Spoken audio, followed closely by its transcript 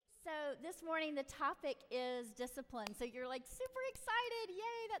So this morning the topic is discipline. So you're like super excited.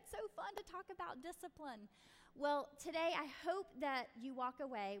 Yay, that's so fun to talk about discipline. Well, today I hope that you walk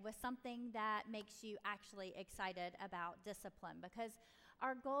away with something that makes you actually excited about discipline, because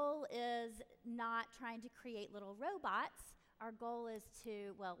our goal is not trying to create little robots. Our goal is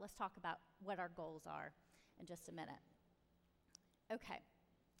to, well, let's talk about what our goals are in just a minute. Okay.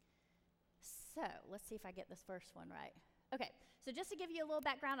 So let's see if I get this first one right. Okay, so just to give you a little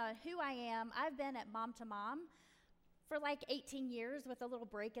background on who I am, I've been at Mom to Mom for like 18 years with a little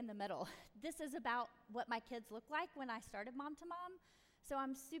break in the middle. This is about what my kids look like when I started Mom to Mom. So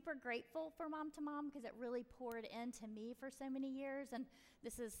I'm super grateful for Mom to Mom because it really poured into me for so many years. And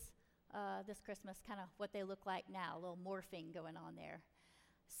this is this Christmas kind of what they look like now, a little morphing going on there.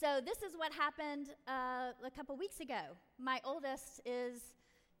 So this is what happened a couple weeks ago. My oldest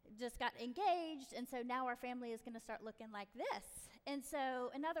just got engaged, and so now our family is going to start looking like this. And so,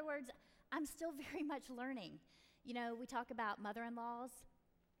 in other words, I'm still very much learning. You know, we talk about mother-in-laws,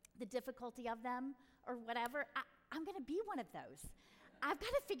 the difficulty of them, or whatever. I'm going to be one of those. I've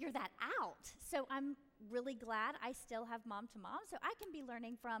got to figure that out. So I'm really glad I still have Mom to Mom, so I can be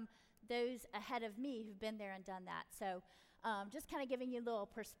learning from those ahead of me who've been there and done that. So just kind of giving you a little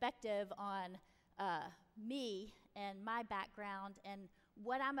perspective on me and my background, and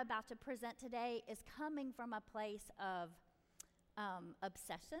what I'm about to present today is coming from a place of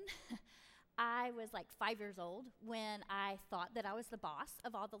obsession. I was like 5 years old when I thought that I was the boss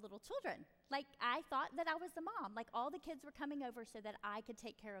of all the little children. Like, I thought that I was the mom. Like, all the kids were coming over so that I could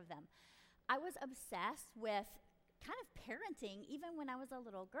take care of them. I was obsessed with kind of parenting even when I was a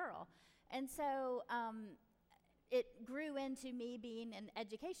little girl. And so it grew into me being an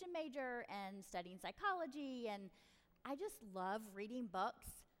education major and studying psychology, and I just love reading books,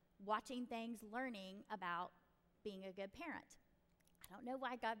 watching things, learning about being a good parent. I don't know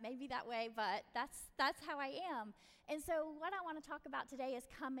why God made me that way, but that's how I am. And so what I want to talk about today is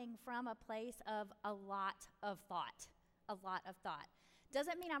coming from a place of a lot of thought.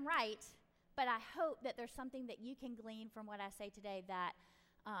 Doesn't mean I'm right, but I hope that there's something that you can glean from what I say today that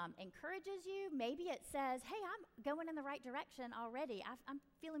encourages you. Maybe it says, hey, I'm going in the right direction already. I'm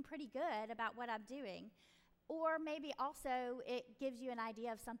feeling pretty good about what I'm doing. Or maybe also it gives you an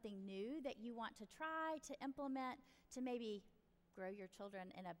idea of something new that you want to try to implement to maybe grow your children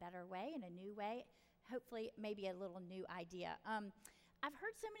in a better way, in a new way. Hopefully, maybe a little new idea. I've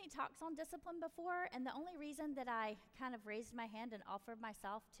heard so many talks on discipline before, and the only reason that I kind of raised my hand and offered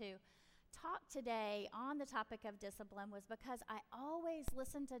myself to talk today on the topic of discipline was because I always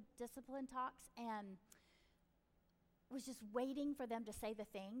listen to discipline talks and was just waiting for them to say the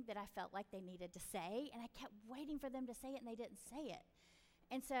thing that I felt like they needed to say, and I kept waiting for them to say it, and they didn't say it.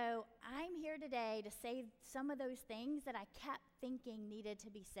 And so I'm here today to say some of those things that I kept thinking needed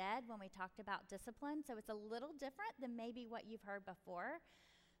to be said when we talked about discipline. So it's a little different than maybe what you've heard before.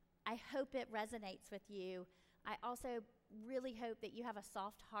 I hope it resonates with you. I also really hope that you have a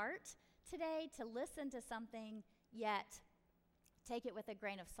soft heart today to listen to something, yet take it with a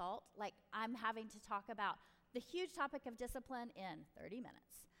grain of salt. Like, I'm having to talk about the huge topic of discipline in 30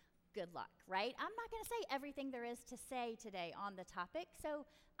 minutes. Good luck, right? I'm not going to say everything there is to say today on the topic, so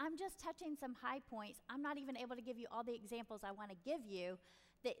I'm just touching some high points. I'm not even able to give you all the examples I want to give you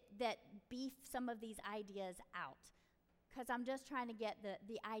that beef some of these ideas out, because I'm just trying to get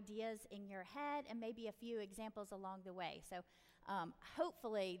the ideas in your head and maybe a few examples along the way. So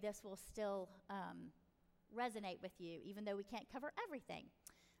hopefully this will still resonate with you, even though we can't cover everything.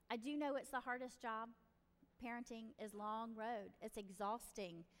 I do know it's the hardest job. Parenting is a long road. It's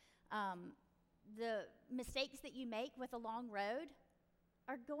exhausting. The mistakes that you make with a long road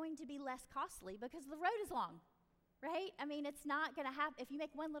are going to be less costly because the road is long, right? I mean, it's not going to happen. If you make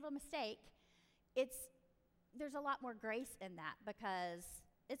one little mistake, there's a lot more grace in that because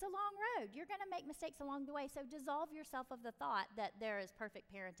it's a long road. You're going to make mistakes along the way. So dissolve yourself of the thought that there is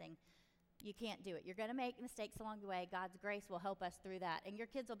perfect parenting. You can't do it. You're going to make mistakes along the way. God's grace will help us through that, and your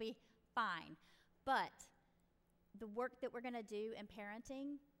kids will be fine. But the work that we're going to do in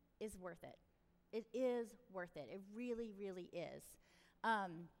parenting is worth it. It is worth it. It really, really is.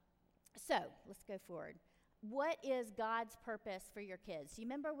 So let's go forward. What is God's purpose for your kids? Do you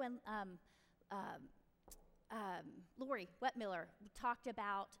remember when Lori Wetmiller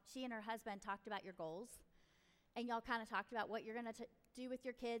she and her husband talked about your goals, and y'all kind of talked about what you're going to do with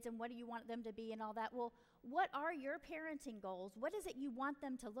your kids and what do you want them to be and all that. Well, what are your parenting goals? What is it you want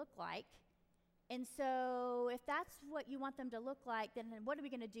them to look like? And so if that's what you want them to look like, then what are we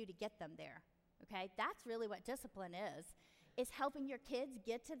going to do to get them there? Okay, that's really what discipline is helping your kids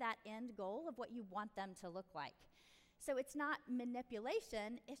get to that end goal of what you want them to look like. So it's not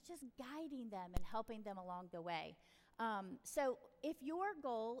manipulation, it's just guiding them and helping them along the way. So if your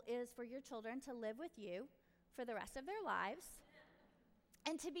goal is for your children to live with you for the rest of their lives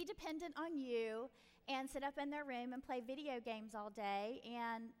and to be dependent on you and sit up in their room and play video games all day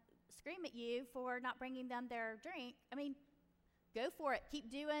and scream at you for not bringing them their drink, I mean, go for it.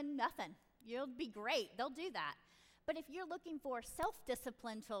 Keep doing nothing. You'll be great. They'll do that. But if you're looking for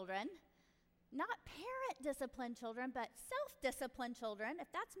self-disciplined children, not parent-disciplined children, but self-disciplined children, if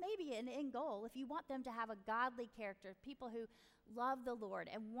that's maybe an end goal, if you want them to have a godly character, people who love the Lord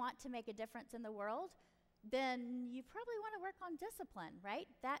and want to make a difference in the world, then you probably want to work on discipline, right?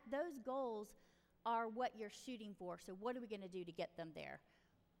 Those goals are what you're shooting for. So what are we going to do to get them there?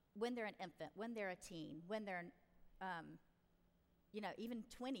 When they're an infant, when they're a teen, when they're, even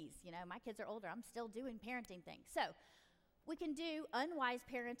 20s. My kids are older. I'm still doing parenting things. So we can do unwise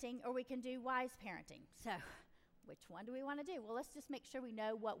parenting or we can do wise parenting. So which one do we want to do? Well, let's just make sure we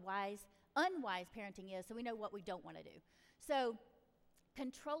know what unwise parenting is so we know what we don't want to do. So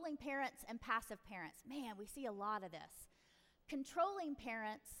controlling parents and passive parents. Man, we see a lot of this. Controlling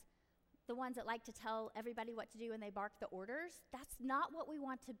parents, the ones that like to tell everybody what to do and they bark the orders, that's not what we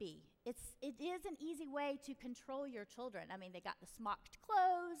want to be. It is an easy way to control your children. I mean, they got the smocked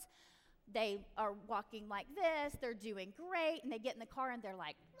clothes, they are walking like this, they're doing great, and they get in the car and they're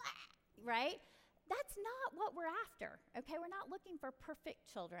like, "Blah," right? That's not what we're after, okay? We're not looking for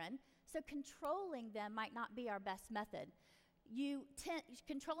perfect children, so controlling them might not be our best method.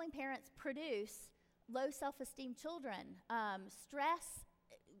 Controlling parents produce low self-esteem children. Stress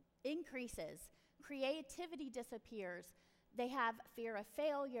increases. Creativity disappears. They have fear of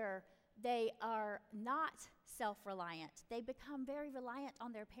failure. They are not self-reliant. They become very reliant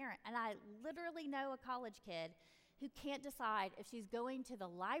on their parent. And I literally know a college kid who can't decide if she's going to the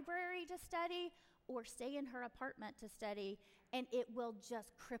library to study or stay in her apartment to study, and it will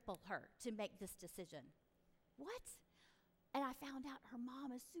just cripple her to make this decision. What? And I found out her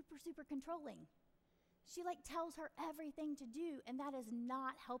mom is super, super controlling. She tells her everything to do, and that is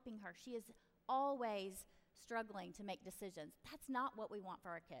not helping her. She is always struggling to make decisions. That's not what we want for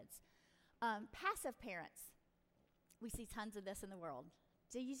our kids. Passive parents. We see tons of this in the world.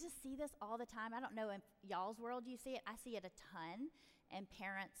 Do you just see this all the time? I don't know in y'all's world you see it. I see it a ton. And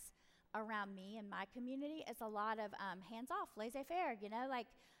parents around me in my community, it's a lot of hands-off, laissez-faire,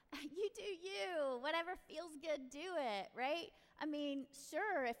 you do you. Whatever feels good, do it, right? I mean,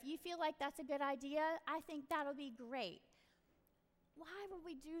 sure, if you feel like that's a good idea, I think that'll be great. Why would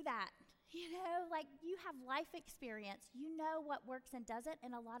we do that? You have life experience. You know what works and doesn't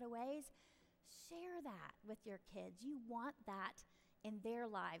in a lot of ways. Share that with your kids. You want that in their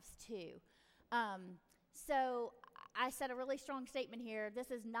lives too. So I said a really strong statement here.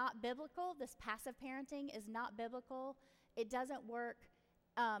 This is not biblical. This passive parenting is not biblical. It doesn't work.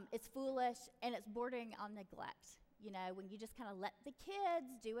 It's foolish, and it's bordering on neglect. When you just kind of let the kids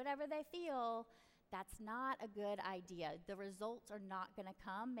do whatever they feel, that's not a good idea. The results are not going to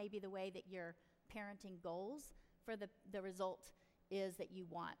come maybe the way that your parenting goals for the result is that you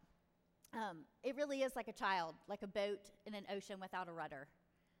want. It really is like a child, like a boat in an ocean without a rudder.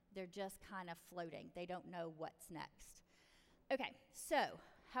 They're just kind of floating. They don't know what's next. Okay, so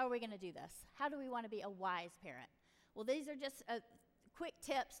how are we going to do this? How do we want to be a wise parent? Well, these are just quick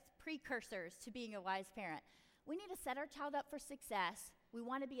tips, precursors to being a wise parent. We need to set our child up for success. We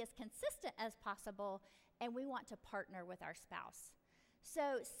want to be as consistent as possible, and we want to partner with our spouse.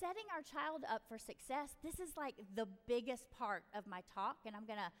 So setting our child up for success, this is the biggest part of my talk, and I'm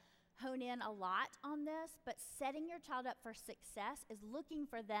going to hone in a lot on this, but setting your child up for success is looking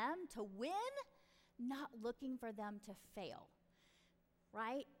for them to win, not looking for them to fail,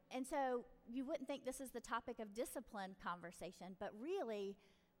 right? And so you wouldn't think this is the topic of discipline conversation, but really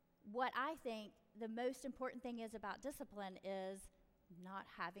what I think the most important thing is about discipline is not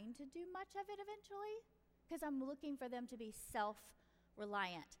having to do much of it eventually, because I'm looking for them to be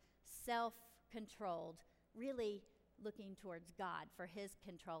self-reliant, self-controlled, really looking towards God for his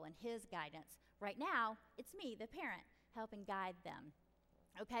control and his guidance. Right now, it's me, the parent, helping guide them.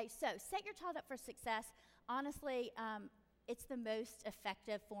 Okay, so set your child up for success. Honestly, it's the most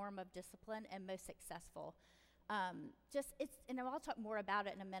effective form of discipline and most successful. And I'll talk more about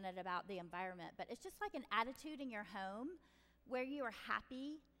it in a minute about the environment, but it's just like an attitude in your home where you are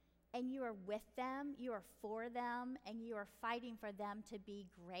happy and you are with them, you are for them, and you are fighting for them to be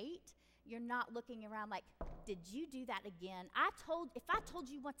great. You're not looking around like, did you do that again? If I told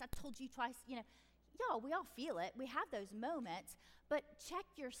you once, I told you twice, y'all, we all feel it. We have those moments, but check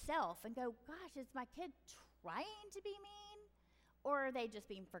yourself and go, gosh, is my kid trying to be mean? Or are they just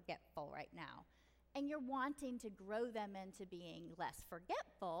being forgetful right now? and you're wanting to grow them into being less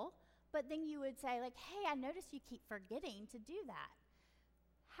forgetful, but then you would say, like, hey, I notice you keep forgetting to do that.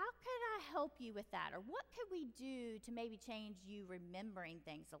 How could I help you with that? Or what could we do to maybe change you remembering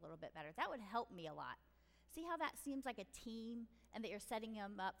things a little bit better? That would help me a lot. See how that seems like a team and that you're setting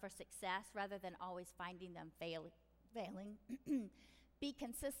them up for success rather than always finding them failing? Be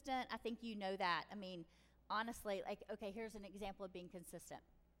consistent. I think you know that. I mean, honestly, like, okay, here's an example of being consistent.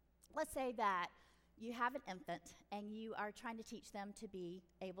 Let's say that you have an infant and you are trying to teach them to be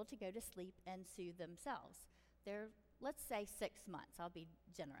able to go to sleep and soothe themselves. They're, let's say, 6 months. I'll be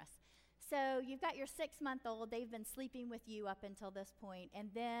generous. So you've got your 6-month-old. They've been sleeping with you up until this point, and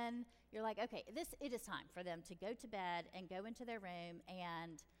then you're like, okay, it is time for them to go to bed and go into their room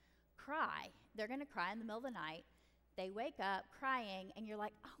and cry. They're going to cry in the middle of the night. They wake up crying, and you're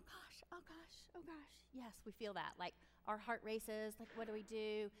like, oh gosh, oh gosh, oh gosh. Yes, we feel that. Like, our heart races. Like, what do we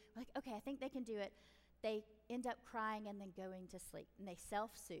do? We're like, okay, I think they can do it. They end up crying and then going to sleep, and they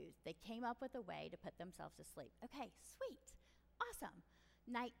self-soothe. They came up with a way to put themselves to sleep. Okay, sweet, awesome.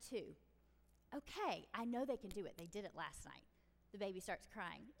 Night 2. Okay, I know they can do it. They did it last night. The baby starts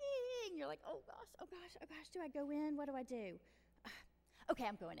crying, and you're like, oh gosh, oh gosh, oh gosh. Do I go in? What do I do? Okay,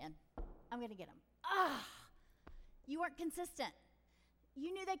 I'm going in. I'm going to get them. You weren't consistent.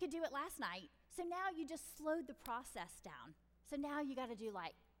 You knew they could do it last night, so now you just slowed the process down. So now you got to do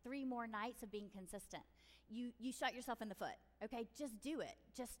like 3 more nights of being consistent. You shot yourself in the foot. Okay, just do it.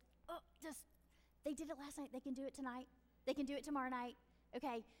 Just they did it last night. They can do it tonight. They can do it tomorrow night.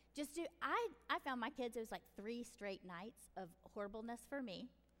 Okay, just do. I found my kids, it was like 3 straight nights of horribleness for me,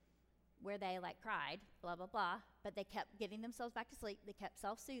 where they like cried, blah, blah, blah, but they kept getting themselves back to sleep. They kept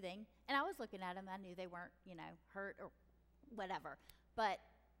self-soothing, and I was looking at them. I knew they weren't, hurt or whatever, but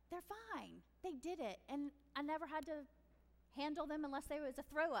they're fine. They did it, and I never had to handle them unless there was a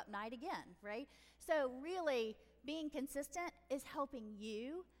throw-up night again, right? So really, being consistent is helping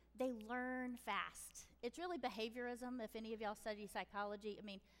you. They learn fast. It's really behaviorism. If any of y'all study psychology, I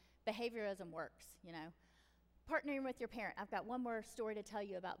mean, behaviorism works, Partnering with your parent. I've got one more story to tell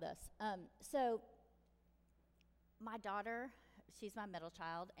you about this. So my daughter, she's my middle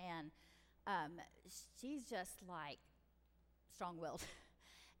child, and she's just like strong-willed.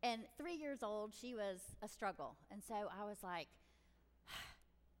 And 3 years old, she was a struggle. And so I was like,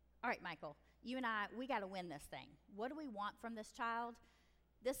 all right, Michael, you and I, we got to win this thing. What do we want from this child?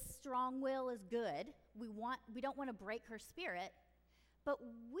 This strong will is good. We don't want to break her spirit, but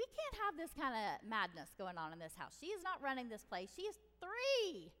we can't have this kind of madness going on in this house. She is not running this place. She is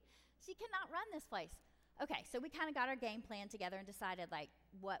 3. She cannot run this place. Okay, so we kind of got our game plan together and decided like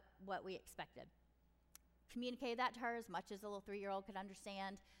what we expected. Communicated that to her as much as a little 3-year-old could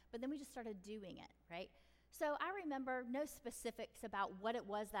understand, but then we just started doing it, right? So I remember no specifics about what it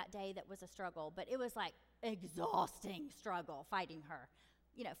was that day that was a struggle, but it was like exhausting struggle fighting her,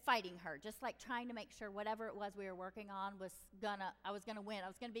 just like trying to make sure whatever it was we were working on I was gonna win. I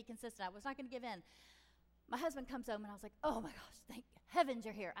was gonna be consistent. I was not gonna give in. My husband comes home and I was like, oh my gosh, thank heavens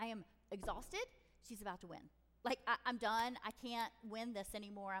you're here. I am exhausted. She's about to win. Like, I'm done. I can't win this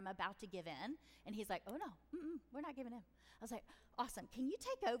anymore. I'm about to give in. And he's like, oh, no, we're not giving in. I was like, awesome. Can you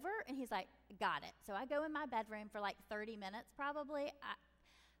take over? And he's like, got it. So I go in my bedroom for like 30 minutes probably.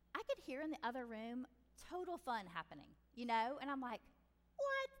 I could hear in the other room total fun happening, And I'm like,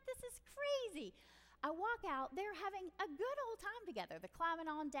 what? This is crazy. I walk out. They're having a good old time together. They're climbing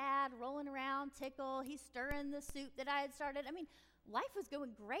on Dad, rolling around, tickle. He's stirring the soup that I had started. I mean, life was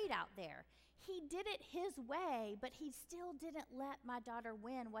going great out there. He did it his way, but he still didn't let my daughter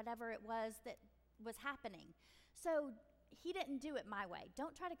win whatever it was that was happening. So he didn't do it my way.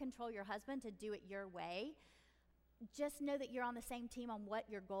 Don't try to control your husband to do it your way. Just know that you're on the same team on what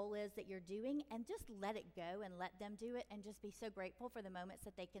your goal is that you're doing, and just let it go and let them do it, and just be so grateful for the moments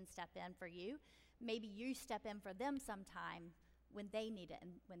that they can step in for you. Maybe you step in for them sometime when they need it and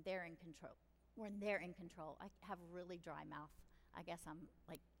when they're in control. I have a really dry mouth. I guess I'm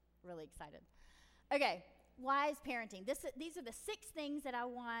like really excited. Okay, wise parenting. These are the 6 things that I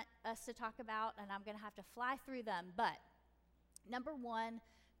want us to talk about, and I'm going to have to fly through them. But number 1,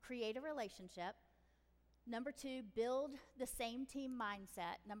 create a relationship. Number 2, build the same team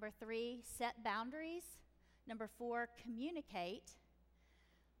mindset. Number 3, set boundaries. Number 4, communicate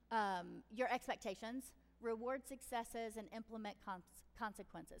your expectations, reward successes, and implement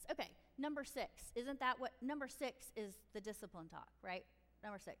consequences. Okay, number 6. Isn't that what number 6 is? The discipline talk, right?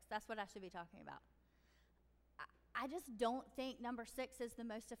 Number 6. That's what I should be talking about. I just don't think number 6 is the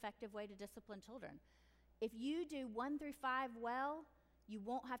most effective way to discipline children. If you do 1 through 5 well, you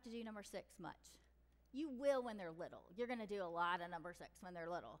won't have to do number 6 much. You will when they're little. You're going to do a lot of number 6 when they're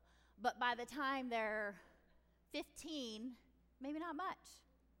little. But by the time they're 15, maybe not much.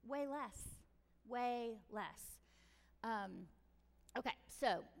 Way less. Way less. Okay,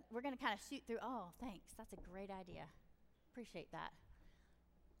 so we're going to kind of shoot through. Oh, thanks. That's a great idea. Appreciate that.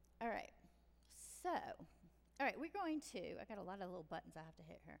 All right. We're going to, I got a lot of little buttons I have to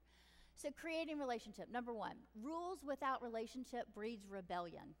hit here. So creating relationship. Number 1, rules without relationship breeds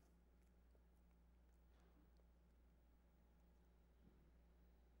rebellion.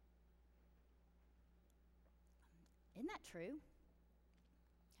 Isn't that true?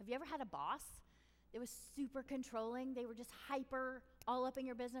 Have you ever had a boss that was super controlling? They were just hyper, all up in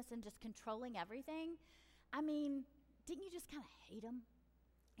your business and just controlling everything. I mean, didn't you just kind of hate them?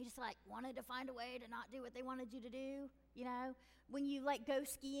 You just wanted to find a way to not do what they wanted you to do, you know? When you go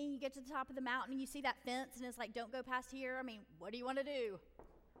skiing, you get to the top of the mountain and you see that fence and it's don't go past here. I mean, what do you want to do?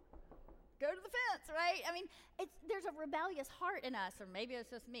 Go to the fence, right? I mean, there's a rebellious heart in us, or maybe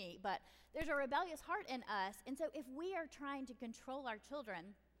it's just me, but there's a rebellious heart in us. And so if we are trying to control our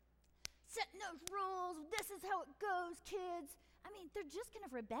children, setting those rules, this is how it goes, kids, I mean, they're just going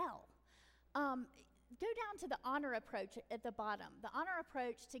to rebel. Go down to the honor approach at the bottom, the honor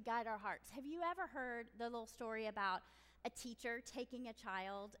approach to guide our hearts. Have you ever heard the little story about a teacher taking a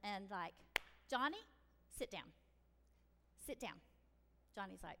child and Johnny, sit down. Sit down.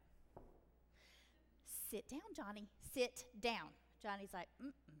 Johnny's like, sit down, Johnny. Sit down. Johnny's like,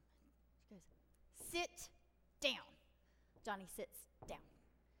 mm-mm. She goes, sit down. Johnny sits down.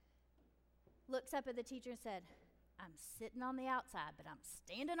 Looks up at the teacher and said, I'm sitting on the outside, but I'm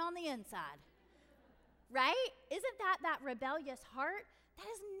standing on the inside. Right? Isn't that rebellious heart? That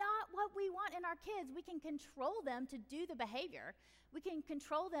is not what we want in our kids. We can control them to do the behavior. We can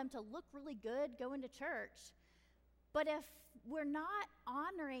control them to look really good going to church. But if we're not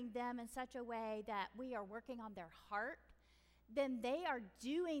honoring them in such a way that we are working on their heart, then they are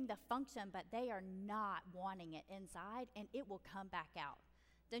doing the function, but they are not wanting it inside, and it will come back out.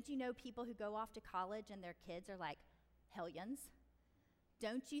 Don't you know people who go off to college and their kids are like hellions?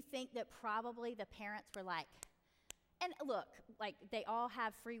 Don't you think that probably the parents were and look, they all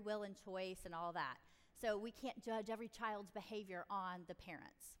have free will and choice and all that. So we can't judge every child's behavior on the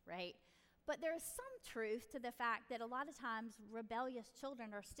parents, right? But there is some truth to the fact that a lot of times rebellious children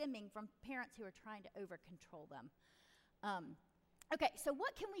are stemming from parents who are trying to over-control them. Okay, so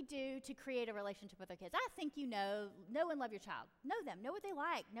what can we do to create a relationship with our kids? I think you know and love your child. Know them, know what they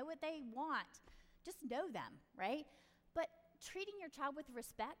like, know what they want. Just know them, right? But treating your child with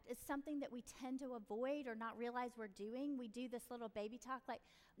respect is something that we tend to avoid or not realize we're doing. We do this little baby talk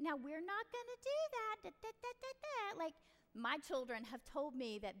now we're not going to do that, da, da, da, da, da. My children have told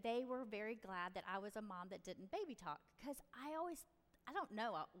me that they were very glad that I was a mom that didn't baby talk, because I don't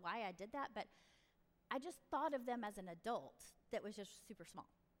know why I did that, but I just thought of them as an adult that was just super small.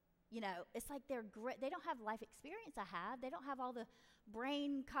 You know, it's they're great. They don't have life experience I have. They don't have all the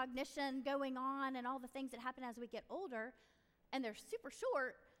brain cognition going on and all the things that happen as we get older, and they're super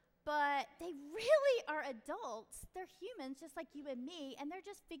short, but they really are adults. They're humans just like you and me, and they're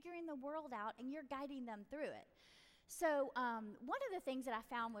just figuring the world out, and you're guiding them through it. So one of the things that I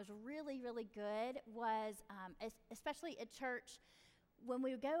found was really, really good was, especially at church, when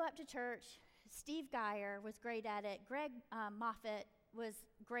we would go up to church, Steve Geyer was great at it. Greg Moffitt was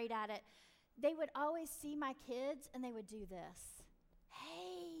great at it. They would always see my kids, and they would do this.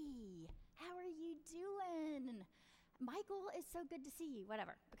 Hey, how are you doing? Michael, it's so good to see you,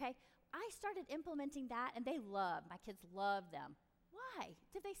 whatever, okay? I started implementing that, and my kids love them. Why?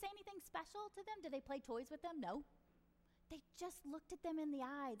 Did they say anything special to them? Did they play toys with them? No. They just looked at them in the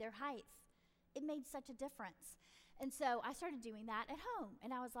eye, their height. It made such a difference. And so I started doing that at home.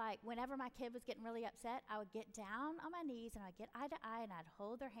 And I was whenever my kid was getting really upset, I would get down on my knees, and I'd get eye to eye, and I'd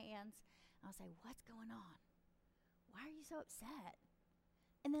hold their hands. And I'd say, what's going on? Why are you so upset?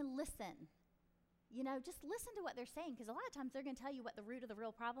 And then listen. Just listen to what they're saying, because a lot of times they're going to tell you what the root of the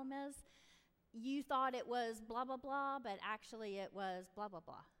real problem is. You thought it was blah, blah, blah, but actually it was blah, blah,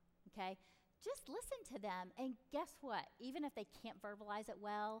 blah, okay? Just listen to them, and guess what? Even if they can't verbalize it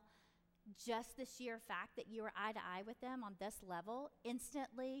well, just the sheer fact that you were eye to eye with them on this level,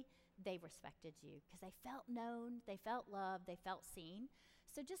 instantly they respected you, because they felt known, they felt loved, they felt seen.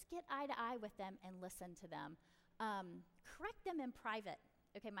 So just get eye to eye with them and listen to them. Correct them in private.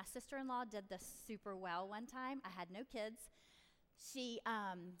 Okay, my sister-in-law did this super well one time. I had no kids.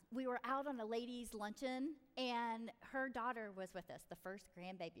 We were out on a ladies' luncheon, and her daughter was with us. The first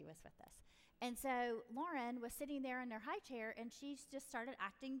grandbaby was with us. And so Lauren was sitting there in her high chair, and she just started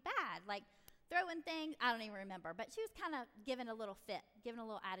acting bad, throwing things. I don't even remember, but she was kind of giving a little fit, giving a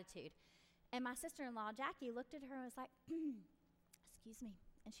little attitude. And my sister-in-law, Jackie, looked at her and was like, excuse me,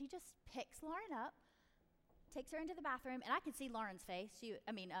 And she just picks Lauren up, takes her into the bathroom, and I could see Lauren's face.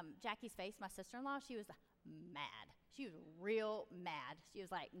 Jackie's face, my sister-in-law. She was mad. She was real mad. She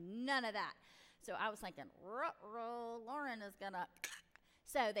was like, none of that. So I was thinking, Lauren is gonna.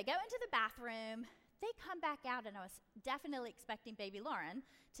 So they go into the bathroom. They come back out, and I was definitely expecting baby Lauren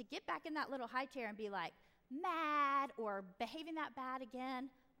to get back in that little high chair and be like mad or behaving that bad again.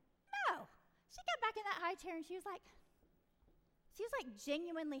 No, she got back in that high chair, and she was like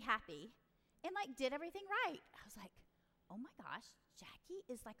genuinely happy and like did everything right. I was like, oh my gosh, Jackie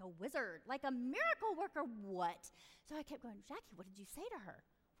is like a wizard, like a miracle worker. What? So I kept going, Jackie, what did you say to her?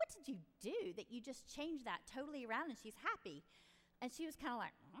 What did you do that you just changed that totally around and she's happy? And she was kind of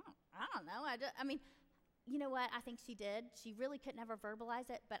like, I don't know. You know what? I think she did. She really could never verbalize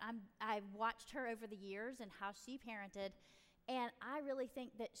it, but I've watched her over the years and how she parented, and I really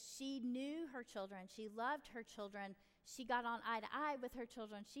think that she knew her children. She loved her children. She got on eye to eye with her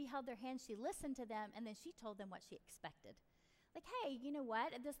children. She held their hands. She listened to them, and then she told them what she expected. Like, hey, you know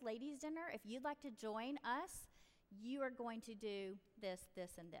what? At this ladies' dinner, if you'd like to join us, you are going to do this,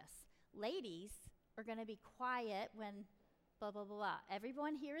 this, and this. Ladies are going to be quiet when blah, blah, blah, blah.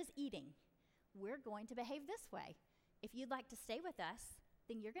 Everyone here is eating. We're going to behave this way. If you'd like to stay with us,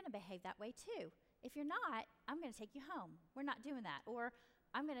 then you're going to behave that way too. If you're not, I'm going to take you home. We're not doing that. Or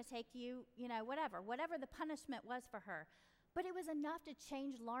I'm going to take you, whatever the punishment was for her. But it was enough to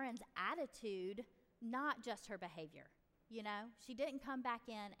change Lauren's attitude, not just her behavior. She didn't come back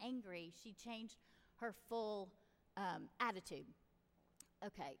in angry. She changed her full attitude.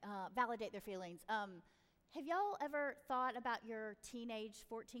 Okay, validate their feelings. Have y'all ever thought about your teenage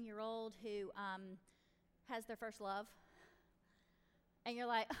 14-year-old who has their first love? And you're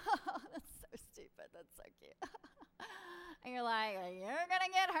like, oh, that's so stupid. That's so cute. And you're like, you're going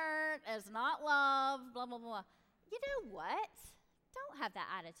to get hurt. It's not love, blah, blah, blah. You know what? Don't have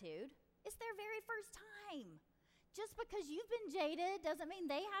that attitude. It's their very first time. Just because you've been jaded doesn't mean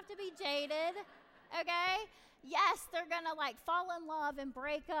they have to be jaded, okay? Yes, they're going to fall in love and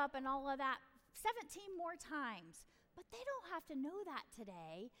break up and all of that 17 more times. But they don't have to know that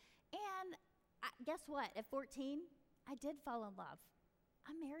today. And guess what? At 14, I did fall in love.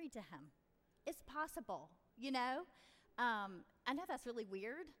 I'm married to him. It's possible, I know that's really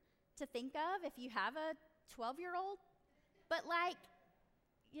weird to think of if you have a 12-year-old, but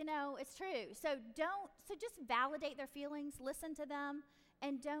it's true. So just validate their feelings, listen to them,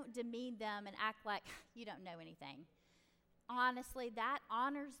 and don't demean them and act like you don't know anything. Honestly, that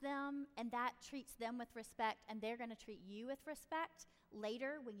honors them and that treats them with respect, and they're going to treat you with respect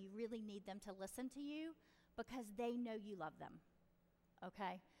later when you really need them to listen to you because they know you love them.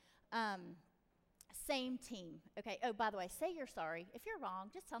 Okay? Same team. Okay, oh, by the way, say you're sorry. If you're wrong,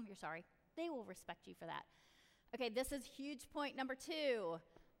 just tell them you're sorry. They will respect you for that. Okay, this is huge point number 2.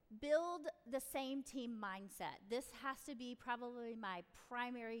 Build the same team mindset. This has to be probably my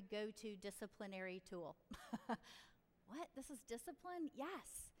primary go-to disciplinary tool. What? This is discipline?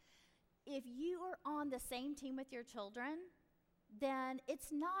 Yes. If you are on the same team with your children, then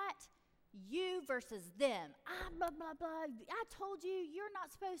it's not you versus them. Blah, blah, blah. I told you you're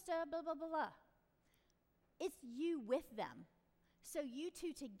not supposed to blah, blah, blah, blah. It's you with them. So you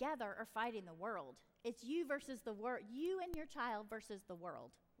two together are fighting the world. It's you versus the world. You and your child versus the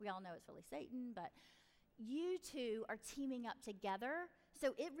world. We all know it's really Satan, but you two are teaming up together.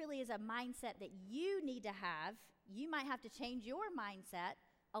 So it really is a mindset that you need to have. You might have to change your mindset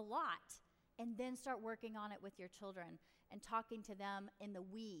a lot and then start working on it with your children and talking to them in the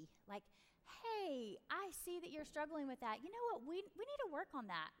we. Like, hey, I see that you're struggling with that. You know what? We need to work on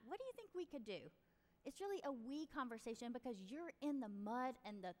that. What do you think we could do? It's really a we conversation because you're in the mud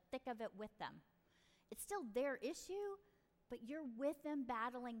and the thick of it with them. It's still their issue, but you're with them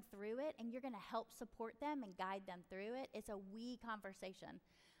battling through it, and you're going to help support them and guide them through it. It's a we conversation.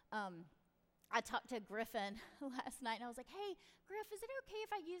 I talked to Griffin last night, and I was like, hey, Griff, is it okay if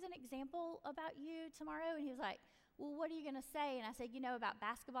I use an example about you tomorrow? And he was like, well, what are you going to say? And I said, about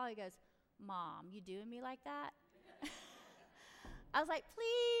basketball? He goes, Mom, you doing me like that? I was like,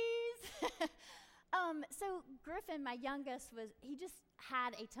 please. So Griffin, my youngest, he just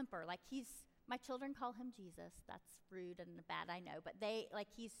had a temper. My children call him Jesus. That's rude and bad, I know. But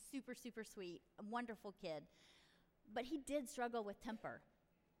he's super, super sweet, a wonderful kid. But he did struggle with temper.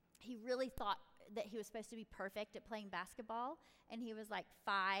 He really thought that he was supposed to be perfect at playing basketball. And he was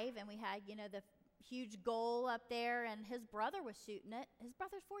 5, and we had, the huge goal up there, and his brother was shooting it. His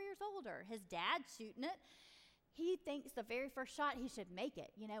brother's 4 years older. His dad's shooting it. He thinks the very first shot he should make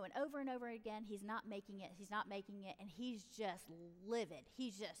it, and over again, he's not making it, and he's just livid.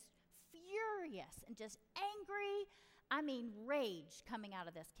 He's just furious and just angry. I mean, rage coming out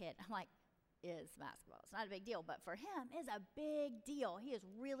of this kid. I'm like, is basketball. It's not a big deal, but for him, it's a big deal. He is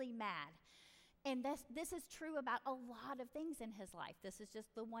really mad. And this is true about a lot of things in his life. This is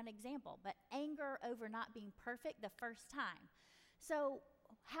just the one example. But anger over not being perfect the first time. So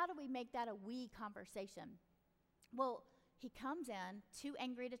how do we make that a we conversation? Well, he comes in, too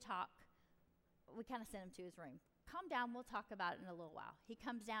angry to talk. We kind of send him to his room. Calm down, we'll talk about it in a little while. He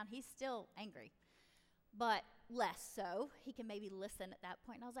comes down, he's still angry, but less so. He can maybe listen at that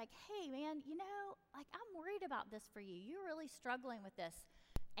point. And I was like, hey, man, I'm worried about this for you. You're really struggling with this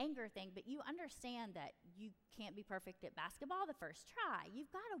anger thing, but you understand that you can't be perfect at basketball the first try.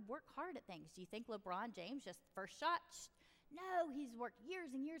 You've got to work hard at things. Do you think LeBron James just first shot? No, he's worked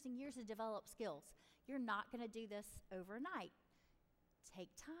years and years and years to develop skills. You're not going to do this overnight.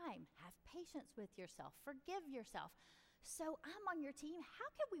 Take time. Have patience with yourself. Forgive yourself. So I'm on your team. How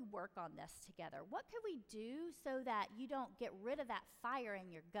can we work on this together? What can we do so that you don't get rid of that fire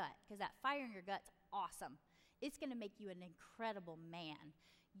in your gut? Because that fire in your gut's awesome. It's going to make you an incredible man.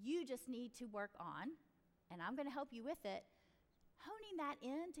 You just need to work on, and I'm going to help you with it, honing that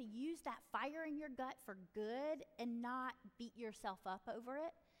in to use that fire in your gut for good and not beat yourself up over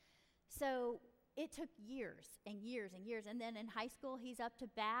it. So it took years and years and years. And then in high school, he's up to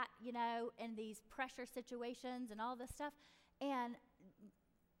bat, in these pressure situations and all this stuff. And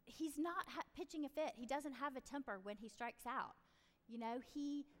he's not pitching a fit. He doesn't have a temper when he strikes out.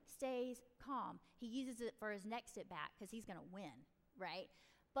 He stays calm. He uses it for his next at bat because he's going to win, right?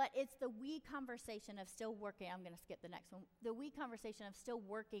 But it's the we conversation of still working. I'm going to skip the next one. The we conversation of still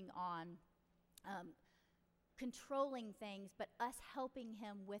working on controlling things, but us helping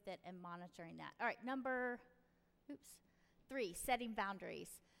him with it and monitoring that. All right, number 3, setting boundaries.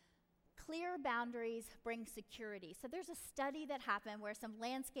 Clear boundaries bring security. So there's a study that happened where some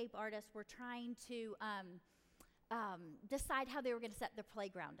landscape artists were trying to decide how they were going to set their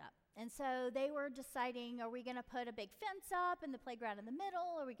playground up. And so they were deciding, are we going to put a big fence up and the playground in the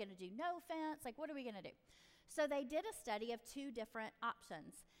middle? Are we going to do no fence? Like, what are we going to do? So they did a study of 2 different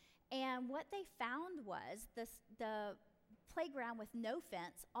options. And what they found was the playground with no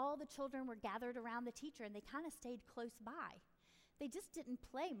fence, all the children were gathered around the teacher and they kind of stayed close by. They just didn't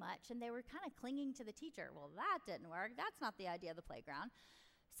play much and they were kind of clinging to the teacher. Well, that didn't work. That's not the idea of the playground.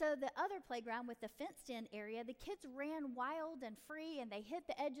 So the other playground with the fenced-in area, the kids ran wild and free, and they hit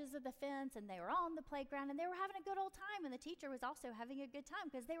the edges of the fence, and they were on the playground, and they were having a good old time, and the teacher was also having a good time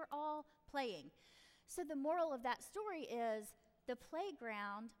because they were all playing. So the moral of that story is the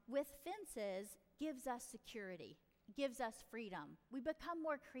playground with fences gives us security, gives us freedom. We become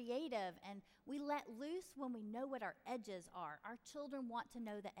more creative, and we let loose when we know what our edges are. Our children want to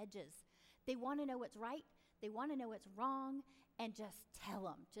know the edges. They want to know what's right. They want to know what's wrong. And just tell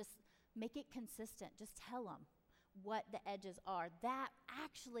them, just make it consistent. Just tell them what the edges are. That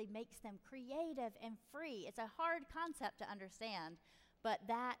actually makes them creative and free. It's a hard concept to understand, but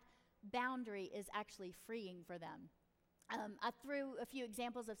that boundary is actually freeing for them. I threw a few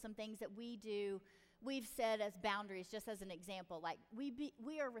examples of some things that we do. We've said as boundaries, just as an example, like we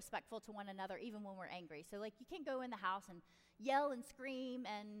are respectful to one another even when we're angry. So like you can't go in the house and yell and scream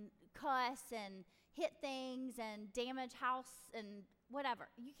and cuss and hit things and damage house and whatever.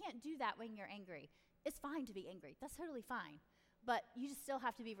 You can't do that when you're angry. It's fine to be angry. That's totally fine. But you just still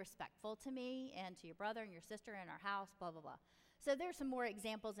have to be respectful to me and to your brother and your sister in our house, blah, blah, blah. So there's some more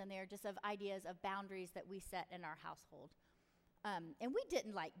examples in there just of ideas of boundaries that we set in our household. And we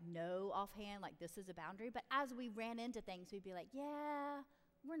didn't know offhand, this is a boundary. But as we ran into things, we'd be like, yeah,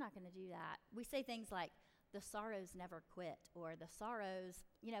 we're not going to do that. We say things like, the sorrows never quit, or the sorrows,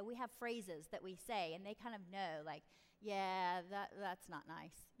 we have phrases that we say, and they kind of know, yeah, that's not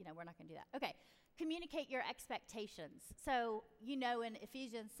nice. We're not going to do that. Okay, communicate your expectations. So, in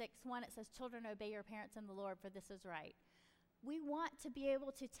Ephesians 6:1, it says, children, obey your parents in the Lord, for this is right. We want to be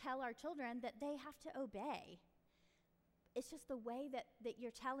able to tell our children that they have to obey. It's just the way that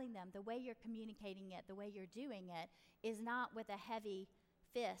you're telling them, the way you're communicating it, the way you're doing it is not with a heavy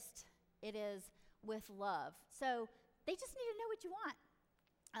fist. It is with love. So they just need to know what you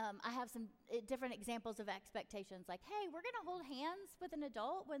want. I have some different examples of expectations, like, hey, we're going to hold hands with an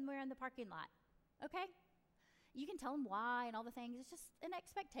adult when we're in the parking lot. Okay? You can tell them why and all the things. It's just an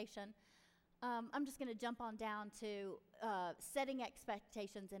expectation. I'm just going to jump on down to setting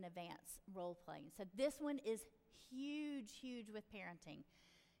expectations in advance, role playing. So this one is huge with parenting.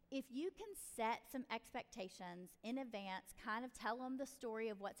 If you can set some expectations in advance, kind of tell them the story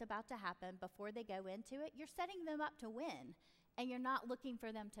of what's about to happen before they go into it, you're setting them up to win, and you're not looking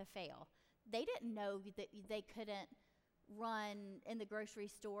for them to fail. They didn't know that they couldn't run in the grocery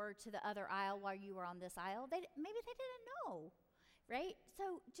store to the other aisle while you were on this aisle. Maybe they didn't know, right?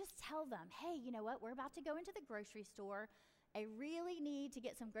 So just tell them, hey, you know what? We're about to go into the grocery store. I really need to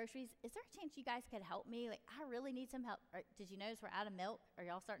get some groceries. Is there a chance you guys could help me? Like, I really need some help. Did you notice we're out of milk? Are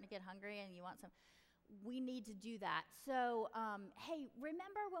y'all starting to get hungry and you want some? We need to do that. So, hey,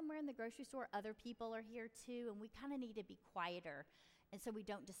 remember when we're in the grocery store, other people are here too, and we kind of need to be quieter. And so we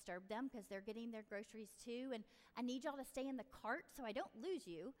don't disturb them because they're getting their groceries too. And I need y'all to stay in the cart so I don't lose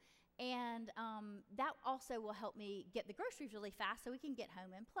you. And that also will help me get the groceries really fast so we can get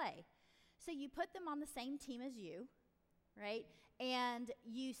home and play. So you put them on the same team as you, right? And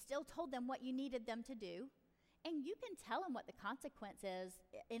you still told them what you needed them to do. And you can tell them what the consequence is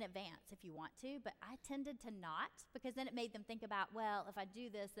in advance if you want to, but I tended to not, because then it made them think about, well, if I do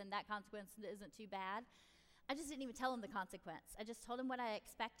this, then that consequence isn't too bad. I just didn't even tell them the consequence. I just told them what I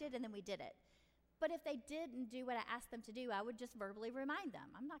expected, and then we did it. But if they didn't do what I asked them to do, I would just verbally remind them.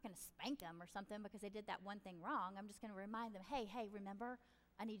 I'm not going to spank them or something because they did that one thing wrong. I'm just going to remind them, hey, remember,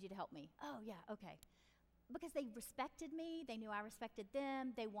 I need you to help me. Oh, yeah, okay. Because they respected me. They knew I respected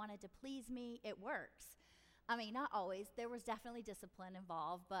them. They wanted to please me. It works. I mean, not always. There was definitely discipline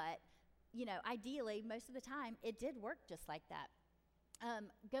involved, but, ideally, most of the time, it did work just like that.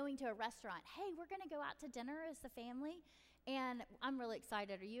 Going to a restaurant, hey, we're going to go out to dinner as the family, and I'm really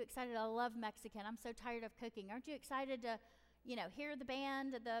excited. Are you excited? I love Mexican. I'm so tired of cooking. Aren't you excited to, hear the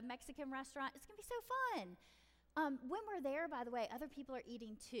band at the Mexican restaurant? It's going to be so fun. When we're there, by the way, other people are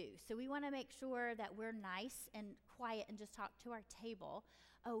eating too, so we want to make sure that we're nice and quiet and just talk to our table.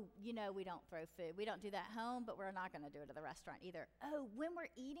 Oh, we don't throw food. We don't do that home, but we're not going to do it at the restaurant either. Oh, when we're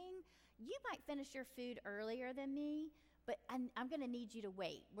eating, you might finish your food earlier than me, but I'm going to need you to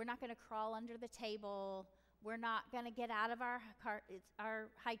wait. We're not going to crawl under the table. We're not going to get out of our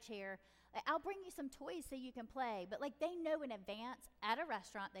high chair. I'll bring you some toys so you can play, but they know in advance at a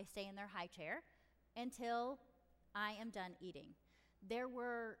restaurant they stay in their high chair until I am done eating. There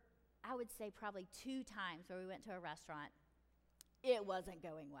were, I would say, probably 2 times where we went to a restaurant. It wasn't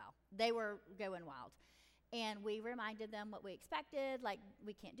going well. They were going wild. And we reminded them what we expected,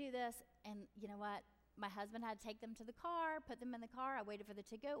 we can't do this. And you know what? My husband had to take them to the car, put them in the car. I waited for the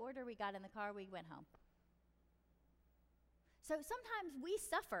to-go order. We got in the car. We went home. So sometimes we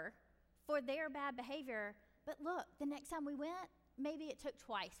suffer for their bad behavior. But look, the next time we went, maybe it took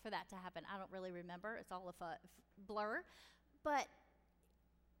twice for that to happen. I don't really remember. It's all a blur. But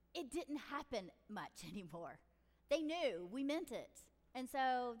it didn't happen much anymore. They knew we meant it. And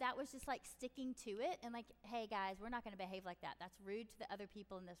so that was just sticking to it and hey guys, we're not going to behave like that. That's rude to the other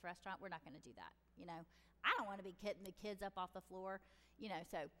people in this restaurant. We're not going to do that. I don't want to be getting the kids up off the floor,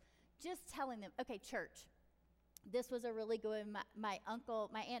 so just telling them, okay, church, this was a really good, my aunt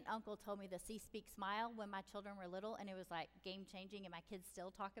and uncle told me the see, speak, smile when my children were little, and it was game changing, and my kids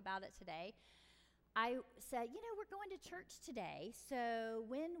still talk about it today. I said, we're going to church today, so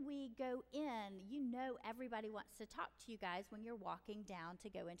when we go in, everybody wants to talk to you guys when you're walking down to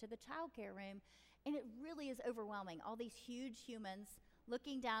go into the childcare room, and it really is overwhelming. All these huge humans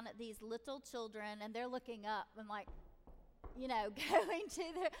looking down at these little children, and they're looking up and going to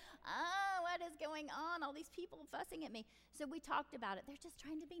their, what is going on? All these people fussing at me. So we talked about it. They're just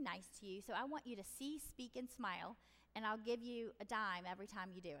trying to be nice to you, so I want you to see, speak, and smile, and I'll give you a dime every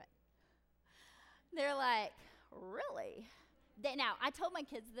time you do it. They're like, really? Now, I told my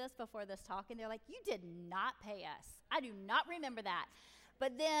kids this before this talk, and they're like, you did not pay us. I do not remember that.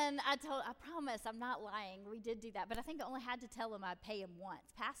 But then I promise, I'm not lying. We did do that. But I think I only had to tell them I'd pay them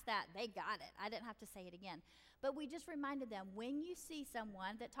once. Past that, they got it. I didn't have to say it again. But we just reminded them, when you see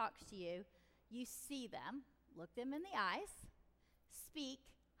someone that talks to you, you see them, look them in the eyes, speak,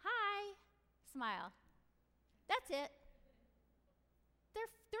 hi, smile. That's it. They're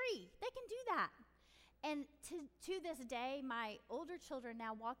 3. They can do that. And to this day, my older children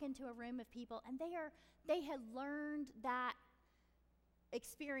now walk into a room of people, and they had learned that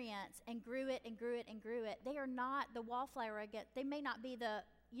experience and grew it and grew it and grew it. They are not the wallflower again. They may not be the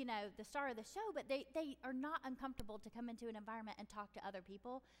star of the show, but they are not uncomfortable to come into an environment and talk to other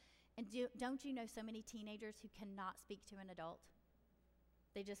people. And don't you know so many teenagers who cannot speak to an adult?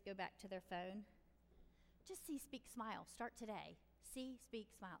 They just go back to their phone. Just see, speak, smile. Start today. See,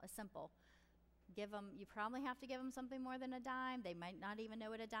 speak, smile. It's simple. You probably have to give them something more than a dime. They might not even know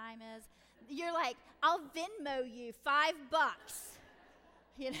what a dime is. You're like, I'll Venmo you $5.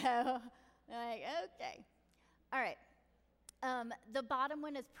 Okay. All right. The bottom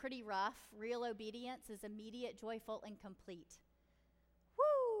one is pretty rough. Real obedience is immediate, joyful, and complete.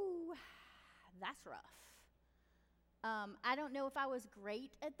 Woo! That's rough. I don't know if I was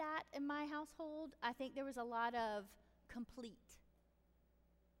great at that in my household. I think there was a lot of complete.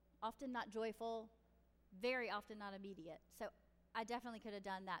 Often not joyful, very often not immediate. So I definitely could have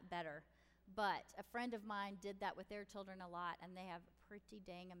done that better. But a friend of mine did that with their children a lot, and they have pretty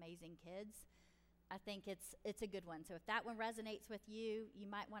dang amazing kids. I think it's a good one. So if that one resonates with you, you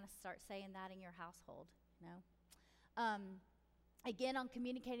might want to start saying that in your household, you know. Again, on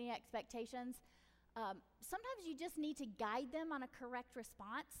communicating expectations, sometimes you just need to guide them on a correct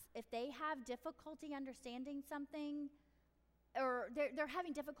response. If they have difficulty understanding something, or they're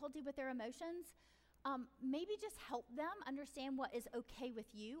having difficulty with their emotions, maybe just help them understand what is okay with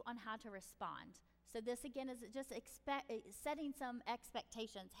you on how to respond. So this, again, is just setting some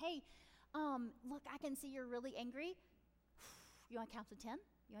expectations. Hey, look, I can see you're really angry. You want to count to 10?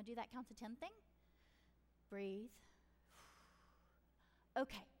 You want to do that count to 10 thing? Breathe.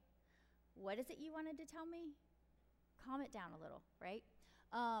 Okay. What is it you wanted to tell me? Calm it down a little, right?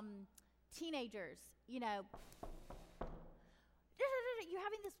 Teenagers, you know, you're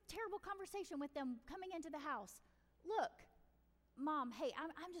having this terrible conversation with them coming into the house. Look, Mom, hey,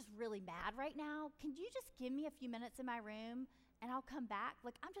 I'm just really mad right now. Can you just give me a few minutes in my room and I'll come back?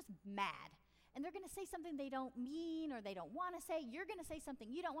 Like, I'm just mad. And they're going to say something they don't mean or they don't want to say. You're going to say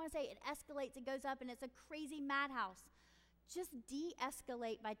something you don't want to say. It escalates, it goes up, and it's a crazy madhouse. Just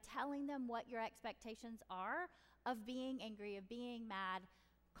de-escalate by telling them what your expectations are of being angry, of being mad.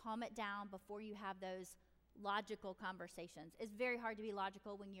 Calm it down before you have those logical conversations. It's very hard to be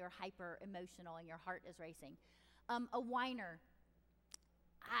logical when you're hyper emotional and your heart is racing. A whiner.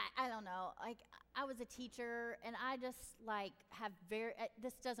 I don't know. Like, I was a teacher, and I just have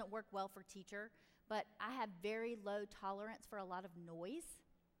this doesn't work well for teacher, but I have very low tolerance for a lot of noise.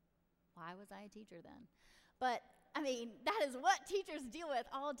 Why was I a teacher then? But I mean, that is what teachers deal with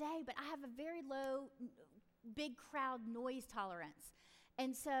all day, but I have a very low, big crowd noise tolerance.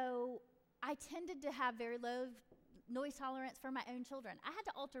 And so I tended to have very low noise tolerance for my own children. I had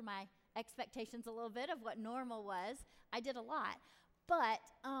to alter my expectations a little bit of what normal was. I did a lot. But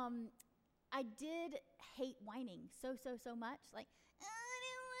I did hate whining so much. Like,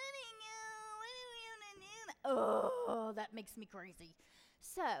 oh, that makes me crazy.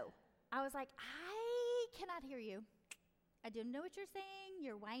 So I was like, I cannot hear you. I don't know what you're saying.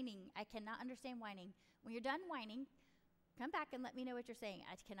 You're whining. I cannot understand whining. When you're done whining, come back and let me know what you're saying.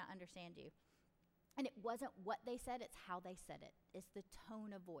 I cannot understand you. And it wasn't what they said, it's how they said it. It's the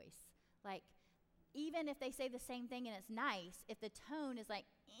tone of voice. Like, even if they say the same thing and it's nice, if the tone is like,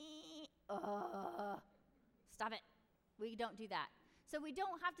 stop it. We don't do that. So we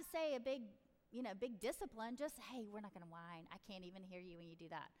don't have to say a big discipline. Just, hey, we're not going to whine. I can't even hear you when you do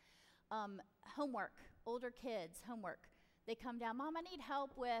that. Homework, older kids, homework. They come down, Mom, I need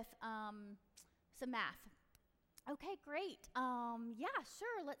help with some math. Okay, great. Yeah,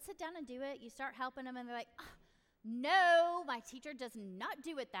 sure, let's sit down and do it. You start helping them, and they're like, no, my teacher does not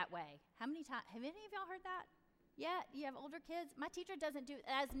do it that way. How many times, have any of y'all heard that? Yeah, you have older kids? My teacher doesn't do it.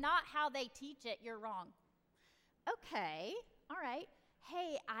 That's not how they teach it. You're wrong. Okay, all right.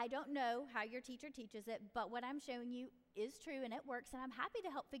 Hey, I don't know how your teacher teaches it, but what I'm showing you is true and it works, and I'm happy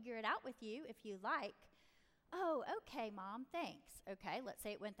to help figure it out with you if you like. Oh, okay, Mom, thanks. Okay, let's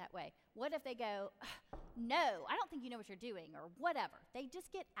say it went that way. What if they go, no, I don't think you know what you're doing, or whatever. They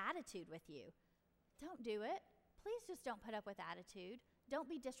just get attitude with you. Don't do it. Please just don't put up with attitude. Don't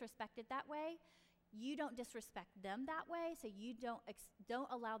be disrespected that way. You don't disrespect them that way, so you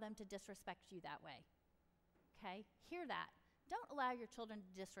don't allow them to disrespect you that way. Okay? Hear that. Don't allow your children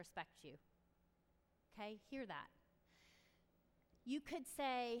to disrespect you. Okay? Hear that. You could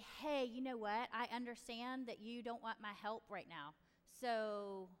say, hey, you know what? I understand that you don't want my help right now,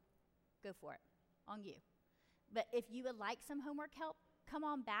 so go for it. On you. But if you would like some homework help, come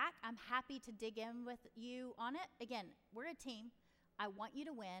on back. I'm happy to dig in with you on it. Again, we're a team. I want you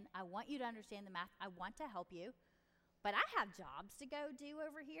to win. I want you to understand the math. I want to help you. But I have jobs to go do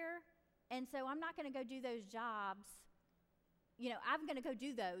over here. And so I'm not going to go do those jobs. I'm going to go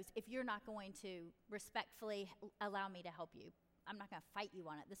do those if you're not going to respectfully allow me to help you. I'm not going to fight you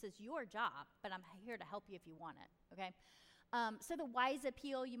on it. This is your job, but I'm here to help you if you want it, okay? So the wise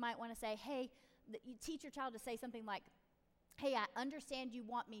appeal, you might want to say, hey, you teach your child to say something like, hey, I understand you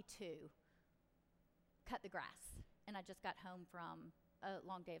want me to cut the grass, and I just got home from a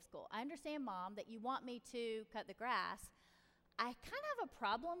long day of school. I understand, Mom, that you want me to cut the grass. I kind of have a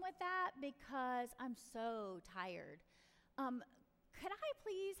problem with that because I'm so tired. Could I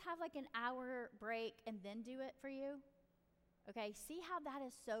please have like an hour break and then do it for you? Okay, see how that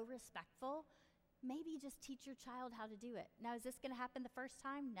is so respectful? Maybe just teach your child how to do it. Now, is this going to happen the first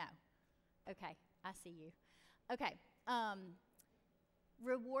time? No. Okay, I see you. Okay,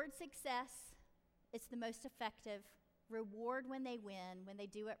 reward success. It's the most effective Reward when they win, when they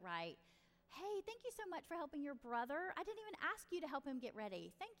do it right. Hey, thank you so much for helping your brother. I didn't even ask you to help him get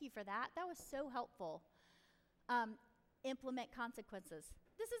ready. Thank you for that. That was so helpful. Implement consequences.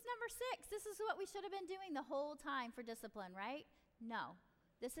 This is number 6. This is what we should have been doing the whole time for discipline, right? No.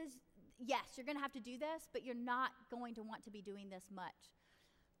 This is, yes, you're going to have to do this, but you're not going to want to be doing this much.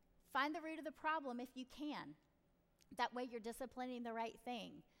 Find the root of the problem if you can. That way you're disciplining the right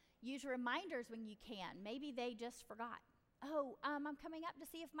thing. Use reminders when you can. Maybe they just forgot. Oh, I'm coming up to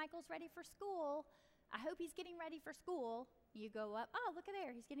see if Michael's ready for school. I hope he's getting ready for school. You go up, oh, look at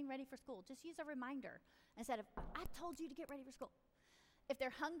there, he's getting ready for school. Just use a reminder instead of, I told you to get ready for school. If they're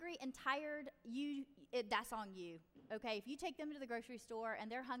hungry and tired, that's on you, okay? If you take them to the grocery store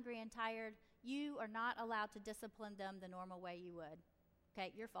and they're hungry and tired, you are not allowed to discipline them the normal way you would,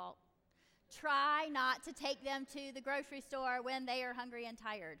 okay? Your fault. Try not to take them to the grocery store when they are hungry and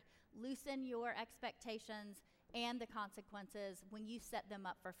tired. Loosen your expectations and the consequences when you set them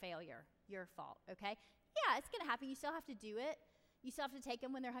up for failure. Your fault, okay? Yeah, it's going to happen. You still have to do it. You still have to take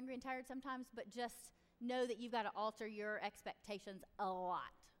them when they're hungry and tired sometimes, but just know that you've got to alter your expectations a lot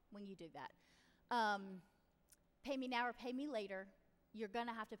when you do that. Pay me now or pay me later. You're going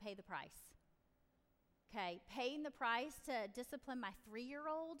to have to pay the price. Okay, paying the price to discipline my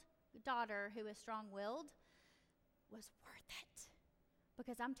 3-year-old daughter who is strong-willed was worth it.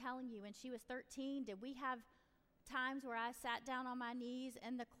 Because I'm telling you, when she was 13, did we have times where I sat down on my knees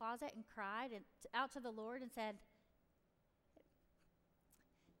in the closet and cried and out to the Lord and said,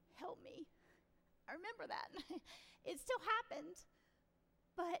 help me. I remember that. It still happened,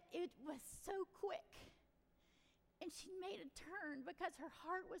 but it was so quick. And she made a turn because her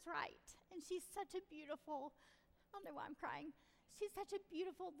heart was right. And she's such a beautiful, I don't know why I'm crying. She's such a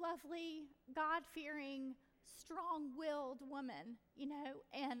beautiful, lovely, God-fearing, strong-willed woman, you know.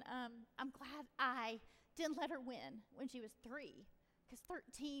 And I'm glad I didn't let her win when she was 3, because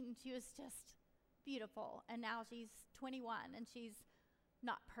 13, she was just beautiful. And now she's 21, and she's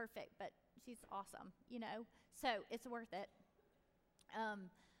not perfect, but she's awesome, you know. So it's worth it.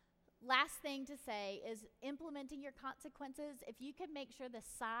 Last thing to say is implementing your consequences. If you can make sure the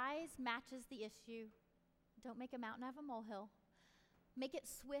size matches the issue, don't make a mountain out of a molehill. Make it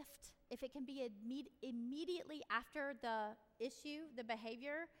swift. If it can be immediately after the issue, the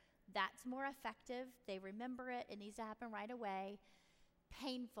behavior, that's more effective. They remember it. It needs to happen right away.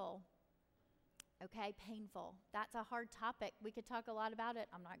 Painful. Okay, painful. That's a hard topic. We could talk a lot about it.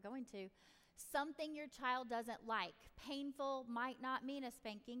 I'm not going to. Something your child doesn't like. Painful might not mean a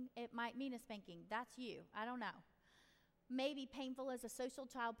spanking. It might mean a spanking. That's you. I don't know. Maybe painful as a social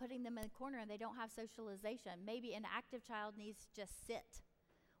child, putting them in a corner and they don't have socialization. Maybe an active child needs to just sit.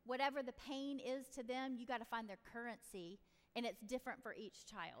 Whatever the pain is to them, you got to find their currency, and it's different for each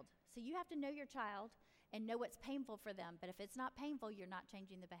child. So you have to know your child and know what's painful for them. But if it's not painful, you're not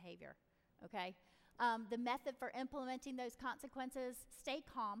changing the behavior, okay? The method for implementing those consequences, stay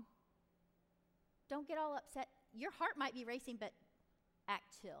calm. Don't get all upset. Your heart might be racing, but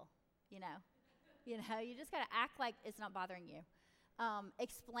act chill, you know. You know, you just got to act like it's not bothering you.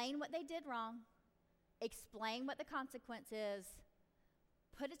 Explain what they did wrong. Explain what the consequence is.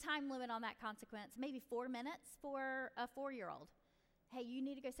 Put a time limit on that consequence, maybe 4 minutes for a 4-year-old. Hey, you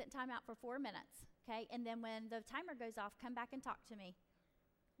need to go sit in timeout for 4 minutes, okay? And then when the timer goes off, come back and talk to me.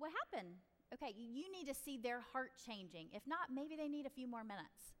 What happened? Okay, you need to see their heart changing. If not, maybe they need a few more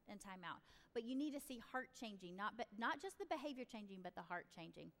minutes in timeout. But you need to see heart changing, not just the behavior changing, but the heart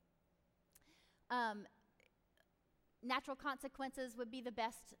changing. Natural consequences would be the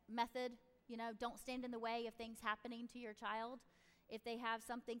best method. You know, don't stand in the way of things happening to your child. If they have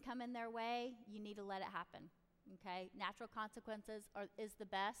something come in their way, you need to let it happen, okay? Natural consequences is the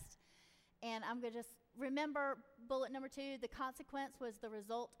best. And I'm going to just remember bullet number 2, the consequence was the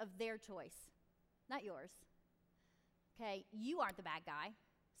result of their choice, not yours, okay? You aren't the bad guy,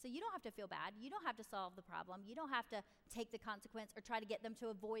 so you don't have to feel bad. You don't have to solve the problem. You don't have to take the consequence or try to get them to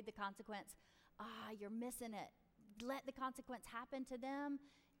avoid the consequence. You're missing it. Let the consequence happen to them.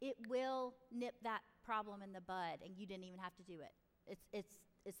 It will nip that problem in the bud, and you didn't even have to do it.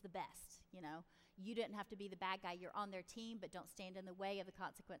 It's the best, you know. You didn't have to be the bad guy. You're on their team, but don't stand in the way of the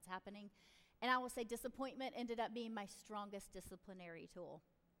consequence happening. And I will say disappointment ended up being my strongest disciplinary tool.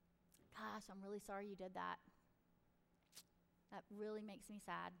 Gosh, I'm really sorry you did that. That really makes me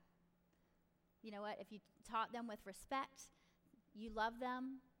sad. You know what? If you taught them with respect, you love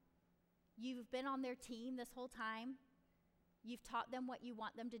them, you've been on their team this whole time, you've taught them what you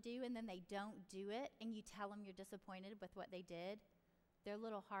want them to do, and then they don't do it, and you tell them you're disappointed with what they did, their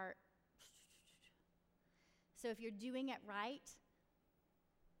little heart. So if you're doing it right,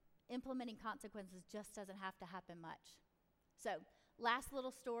 implementing consequences just doesn't have to happen much. So, last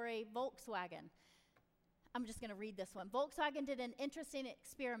little story, Volkswagen. I'm just going to read this one. Volkswagen did an interesting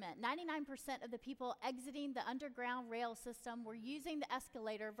experiment. 99% of the people exiting the underground rail system were using the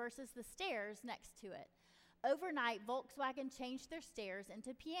escalator versus the stairs next to it. Overnight, Volkswagen changed their stairs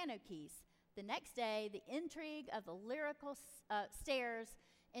into piano keys. The next day, the intrigue of the lyrical stairs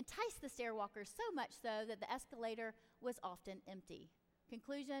enticed the stairwalkers so much so that the escalator was often empty.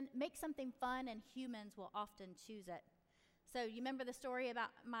 Conclusion, make something fun and humans will often choose it. So you remember the story about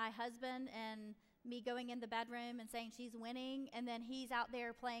my husband and me going in the bedroom and saying she's winning, and then he's out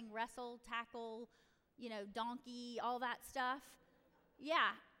there playing wrestle, tackle, donkey, all that stuff?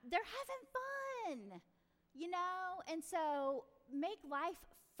 Yeah, they're having fun, and so make life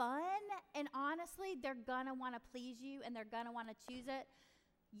fun, and honestly, they're gonna wanna please you and they're gonna wanna choose it.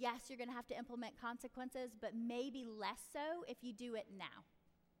 Yes, you're gonna have to implement consequences, but maybe less so if you do it now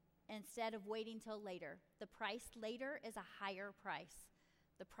instead of waiting till later. The price later is a higher price.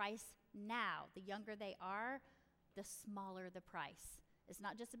 The price now, the younger they are, the smaller the price. It's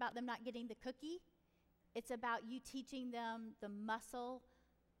not just about them not getting the cookie. It's about you teaching them the muscle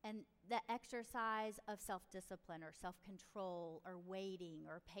and the exercise of self-discipline or self-control or waiting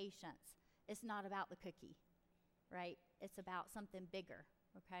or patience. It's not about the cookie, right? It's about something bigger,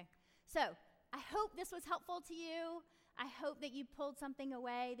 okay? So I hope this was helpful to you. I hope that you pulled something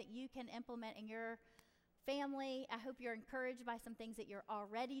away that you can implement in your family. I hope you're encouraged by some things that you're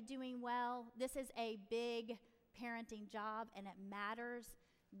already doing well. This is a big parenting job, and it matters.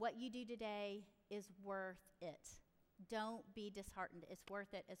 What you do today is worth it. Don't be disheartened. It's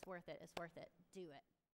worth it. It's worth it. It's worth it. Do it.